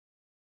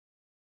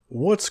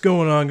What's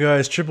going on,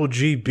 guys? Triple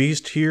G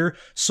Beast here.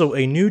 So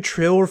a new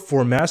trailer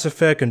for Mass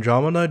Effect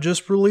Andromeda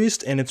just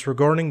released, and it's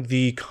regarding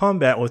the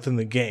combat within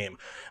the game.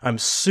 I'm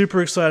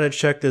super excited to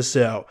check this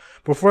out.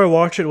 Before I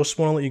watch it, I just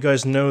want to let you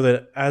guys know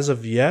that as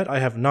of yet, I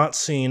have not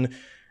seen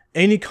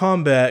any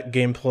combat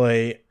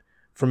gameplay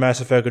for Mass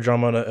Effect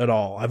Andromeda at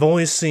all. I've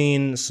only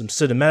seen some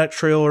cinematic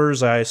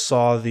trailers, I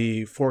saw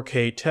the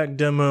 4K tech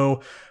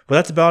demo, but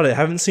that's about it. I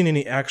haven't seen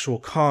any actual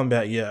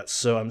combat yet,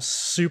 so I'm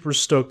super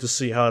stoked to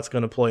see how it's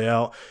going to play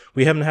out.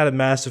 We haven't had a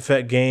Mass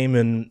Effect game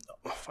in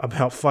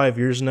about 5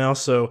 years now,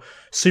 so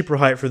super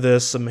hyped for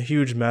this. I'm a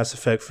huge Mass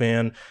Effect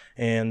fan,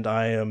 and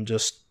I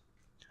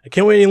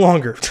can't wait any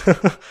longer.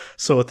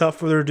 So without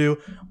further ado,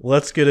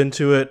 let's get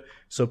into it.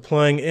 So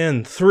playing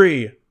in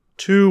 3,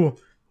 2,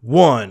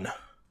 1.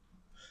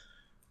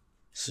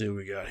 Let's see what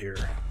we got here.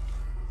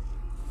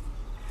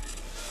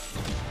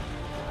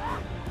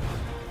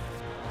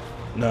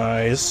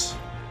 Nice.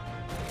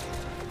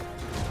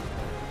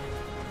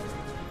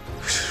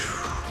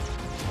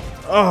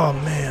 Oh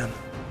man.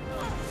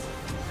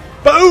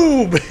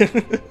 Boom!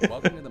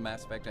 Welcome to the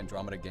Mass Effect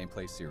Andromeda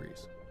gameplay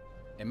series.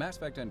 In Mass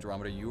Effect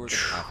Andromeda, you are the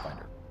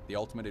Pathfinder, the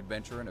ultimate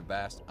adventurer in a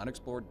vast,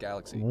 unexplored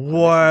galaxy.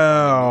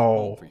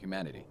 Wow. For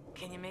humanity.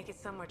 Can you make it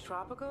somewhere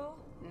tropical?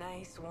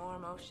 Nice,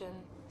 warm ocean,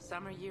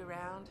 summer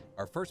year-round?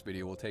 Our first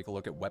video will take a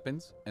look at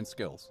weapons and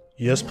skills.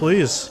 Yes,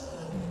 please.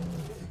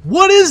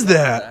 What is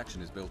that?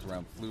 Action is built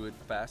around fluid,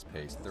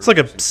 fast-paced. It's like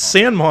a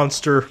sand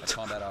monster.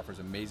 Combat offers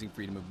amazing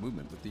freedom of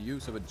movement with the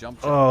use of a jump.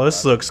 Oh,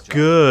 this looks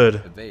good.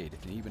 Evade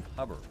and even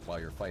hover while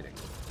you're fighting.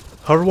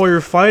 Hover while you're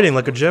fighting,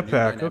 like a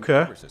jetpack.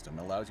 Okay. System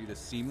allows you to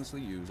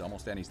seamlessly use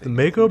almost The anything.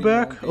 Mako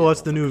back? Oh,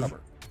 that's the new.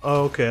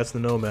 Oh, okay, that's the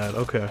Nomad.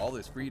 Okay. All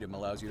this freedom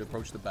allows you to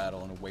approach the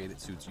battle in a way that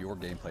suits your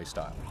gameplay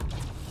style.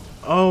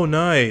 Oh,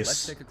 nice.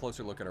 Let's take a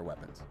closer look at our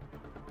weapons.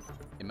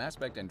 In Mass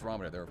Effect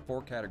Andromeda, there are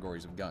 4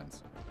 categories of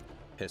guns: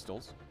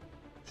 pistols,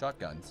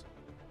 shotguns,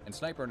 and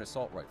sniper and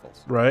assault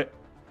rifles. Right.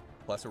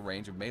 Plus a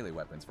range of melee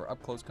weapons for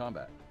up-close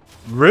combat.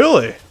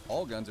 Really?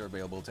 All guns are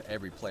available to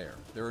every player.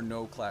 There are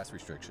no class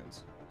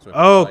restrictions. So if Oh,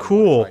 you decide you want to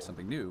cool. try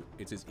something new,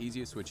 it's as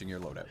easy as switching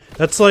your loadout.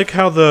 That's like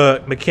how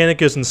the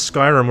mechanic is in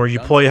Skyrim, where you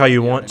play how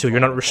you want to.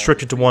 You're not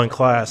restricted to one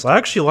class. I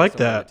actually like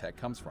That's where that. the tech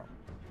comes from.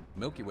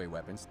 Milky Way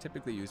weapons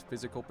typically use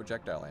physical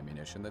projectile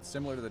ammunition that's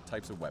similar to the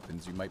types of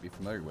weapons you might be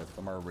familiar with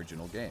from our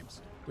original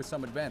games, with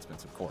some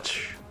advancements, of course.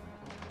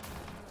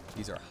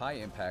 These are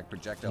high-impact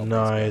projectile.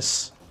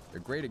 Nice. They're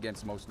great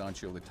against most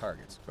non-shielded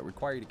targets, but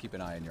require you to keep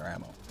an eye on your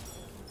ammo.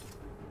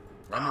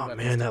 Oh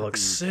man, that looks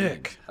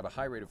sick. Have a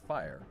high rate of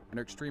fire and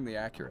are extremely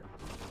accurate.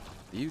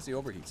 They use the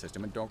overheat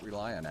system and don't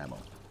rely on ammo,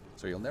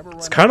 so you'll never run.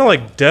 It's kind of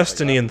like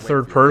Destiny in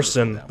third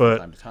person,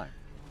 but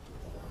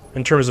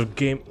in terms of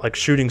game, like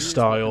shooting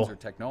style. Are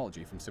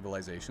technology from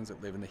civilizations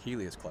that live in the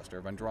Helios cluster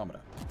of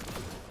Andromeda.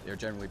 They're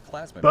generally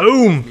plasma.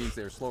 Boom! Which means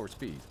they're slower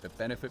speed, but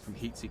benefit from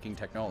heat-seeking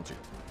technology.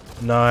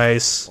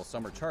 Nice. While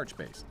some are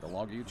charge-based, the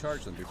longer you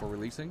charge them before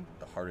releasing,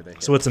 the harder they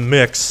hit. So it's a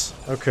mix.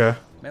 Okay.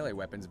 Melee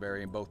weapons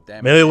vary in both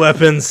damage. Melee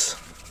weapons.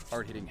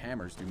 Hard-hitting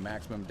hammers do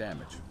maximum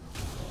damage.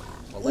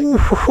 While light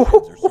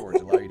weapons or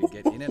swords allow you to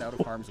get in and out of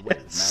harm's way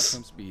with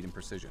maximum speed and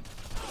precision.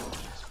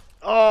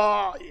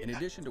 Oh, in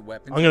addition to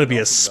weapons, I'm gonna be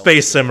a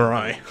space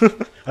samurai.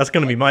 That's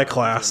gonna be my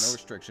class. There are no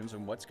restrictions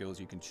on what skills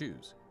you can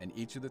choose, and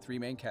each of the 3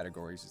 main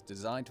categories is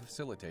designed to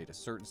facilitate a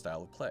certain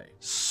style of play.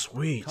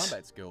 Sweet.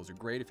 Combat skills are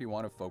great if you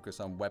want to focus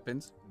on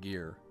weapons,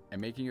 gear, and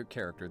making your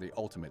character the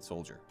ultimate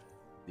soldier.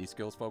 These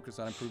skills focus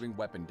on improving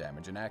weapon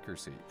damage and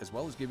accuracy, as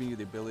well as giving you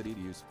the ability to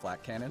use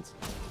flat cannons,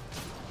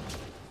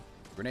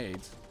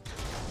 grenades,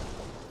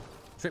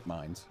 trip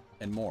mines,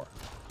 and more.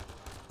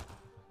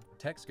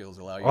 Tech skills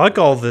allow you I like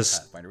to all this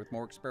Pathfinder with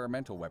more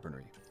experimental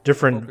weaponry.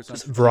 different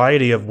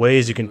variety of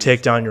ways you can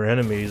take down your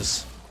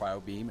enemies.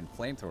 Cryo beam and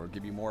flamethrower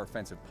give you more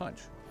offensive punch.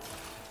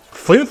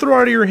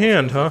 Flamethrower out of your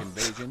hand, huh?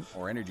 Invasion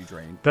or energy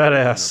drain.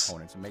 Badass.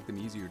 Opponents and make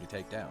them easier to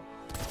take down.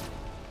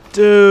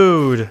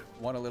 Dude.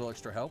 Want a little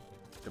extra help?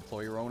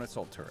 Deploy your own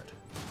assault turret.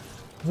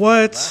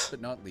 What? Last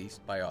but not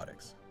least,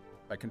 biotics.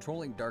 By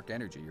controlling dark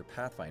energy, your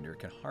Pathfinder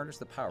can harness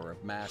the power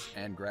of mass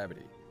and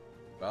gravity.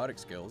 Biotic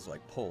skills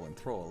like pull and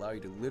throw allow you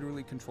to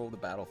literally control the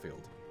battlefield,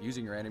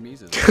 using your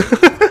enemies as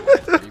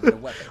even a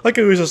weapon. Like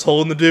I was just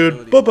holding the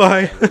dude.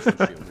 Bye-bye.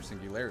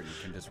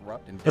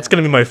 That's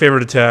gonna be my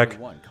favorite attack.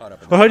 Well,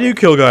 how do you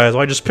kill guys?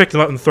 Well, I just pick them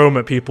up and throw them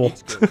at people. Each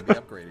skill can be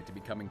upgraded to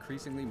become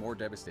increasingly more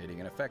devastating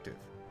and effective.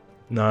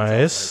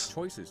 Nice. Has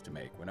choices to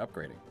make when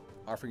upgrading,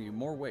 offering you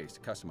more ways to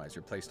customize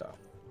your playstyle.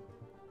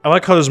 I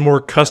like how there's more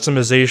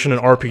customization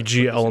and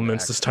RPG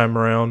elements this time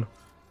around.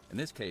 In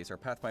this case, our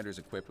Pathfinder is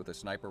equipped with a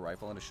sniper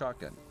rifle and a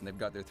shotgun, and they've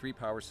got their 3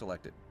 powers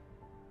selected.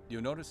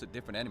 You'll notice that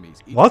different enemies...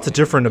 Lots of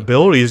different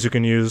abilities you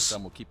can use.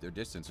 Some will keep their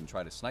distance and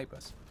try to snipe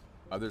us.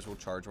 Others will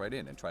charge right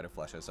in and try to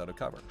flush us out of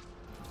cover.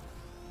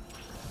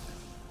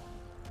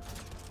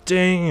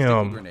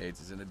 Damn. Sticky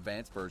grenades is an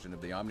advanced version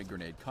of the Omni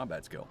Grenade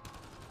combat skill.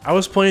 I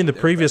was playing the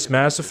previous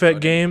Mass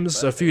Effect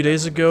games a few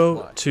days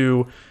ago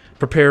to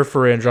prepare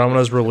for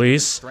Andromeda's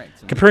release.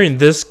 Comparing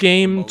this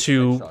game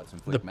to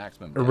the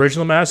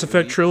original Mass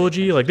Effect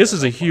trilogy, like, this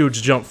is a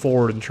huge jump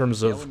forward in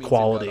terms of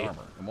quality.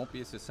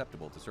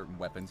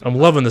 I'm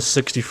loving the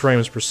 60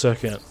 frames per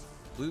second.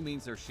 Blue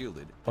means they're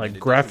shielded. Like,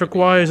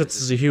 graphic-wise,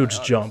 this is a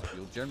huge jump.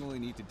 You'll generally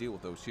need to deal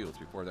with those shields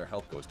before their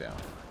health goes down.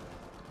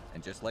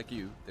 And just like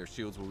you, their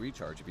shields will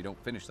recharge if you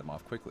don't finish them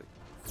off quickly.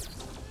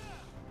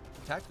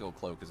 Tactical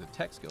cloak is a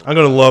tech skill. I'm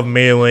gonna love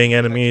meleeing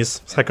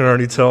enemies, I can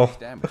already tell.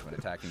 Damage when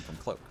attacking from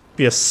cloak.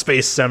 Be a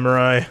space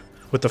samurai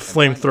with the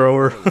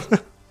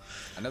flamethrower.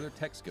 Another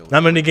tech skill.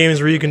 Not many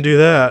games where you can do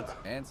that.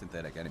 And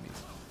synthetic enemies.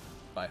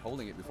 By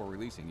holding it before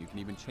releasing, you can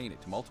even chain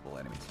it to multiple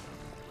enemies.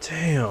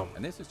 Damn.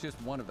 And this is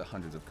just one of the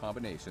hundreds of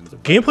combinations.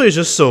 Gameplay is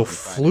just so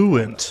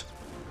fluent.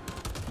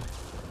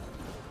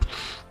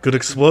 Good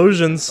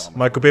explosions.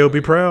 Michael Bay will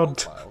be proud.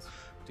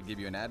 To give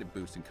you an added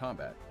boost in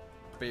combat.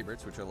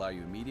 Favorites, which allow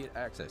you immediate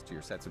access to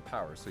your sets of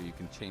powers so you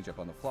can change up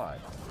on the fly.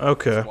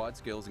 Okay. Squad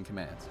skills and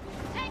commands.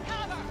 Take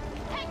cover!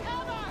 Take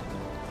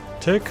cover!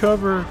 Take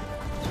cover.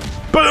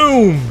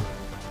 Boom!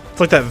 It's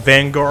like that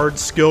Vanguard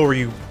skill where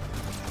you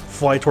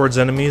fly towards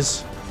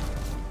enemies.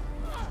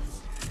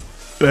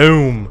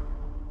 Boom!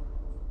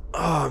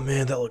 Oh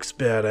man, that looks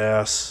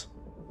badass.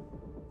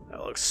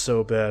 That looks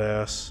so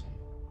badass.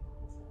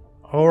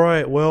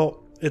 Alright,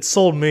 well, it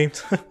sold me.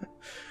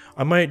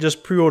 I might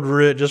just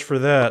pre-order it just for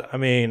that. I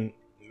mean,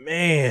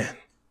 man,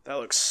 that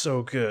looks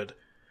so good.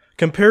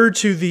 Compared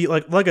to the,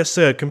 like I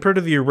said, compared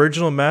to the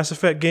original Mass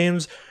Effect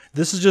games,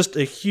 this is just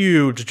a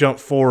huge jump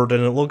forward,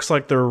 and it looks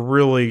like they're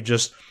really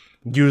just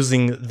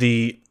using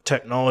the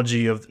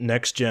technology of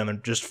next gen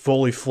and just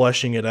fully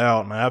fleshing it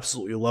out, and I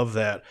absolutely love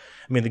that.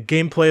 I mean, the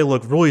gameplay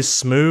looked really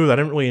smooth. I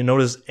didn't really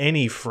notice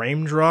any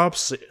frame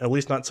drops, at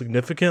least not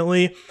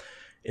significantly.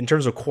 In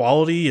terms of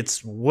quality,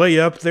 it's way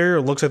up there.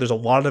 It looks like there's a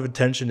lot of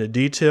attention to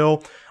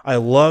detail. I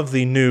love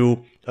the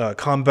new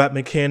combat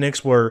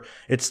mechanics where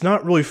it's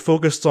not really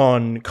focused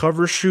on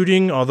cover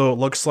shooting, although it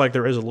looks like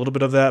there is a little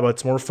bit of that, but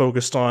it's more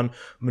focused on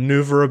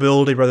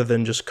maneuverability rather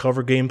than just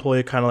cover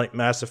gameplay, kind of like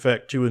Mass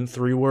Effect 2 and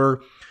 3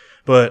 were.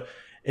 But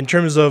in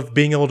terms of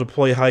being able to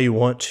play how you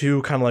want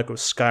to, kind of like with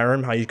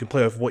Skyrim, how you can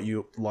play with what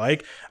you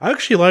like, I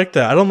actually like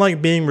that. I don't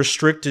like being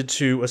restricted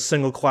to a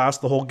single class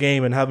the whole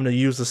game and having to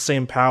use the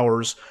same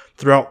powers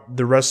throughout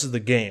the rest of the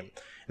game.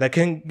 That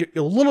can get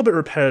a little bit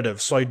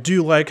repetitive, so I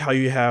do like how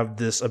you have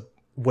this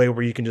way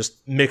where you can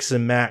just mix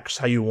and match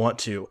how you want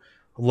to.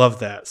 Love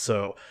that.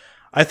 So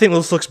I think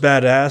this looks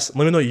badass.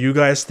 Let me know what you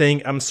guys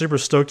think. I'm super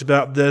stoked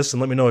about this, and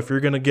let me know if you're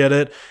going to get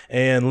it,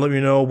 and let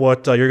me know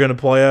what you're going to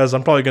play as.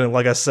 I'm probably going to,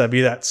 like I said,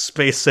 be that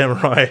space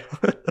samurai.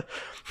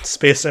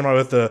 Space samurai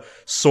with a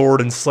sword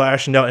and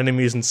slashing down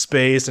enemies in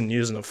space and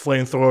using a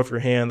flamethrower with your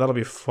hand. That'll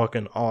be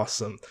fucking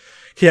awesome.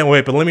 Can't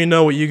wait, but let me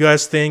know what you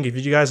guys think. If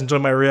you guys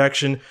enjoyed my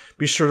reaction,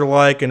 be sure to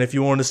like, and if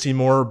you want to see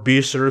more,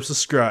 be sure to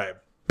subscribe.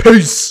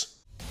 Peace!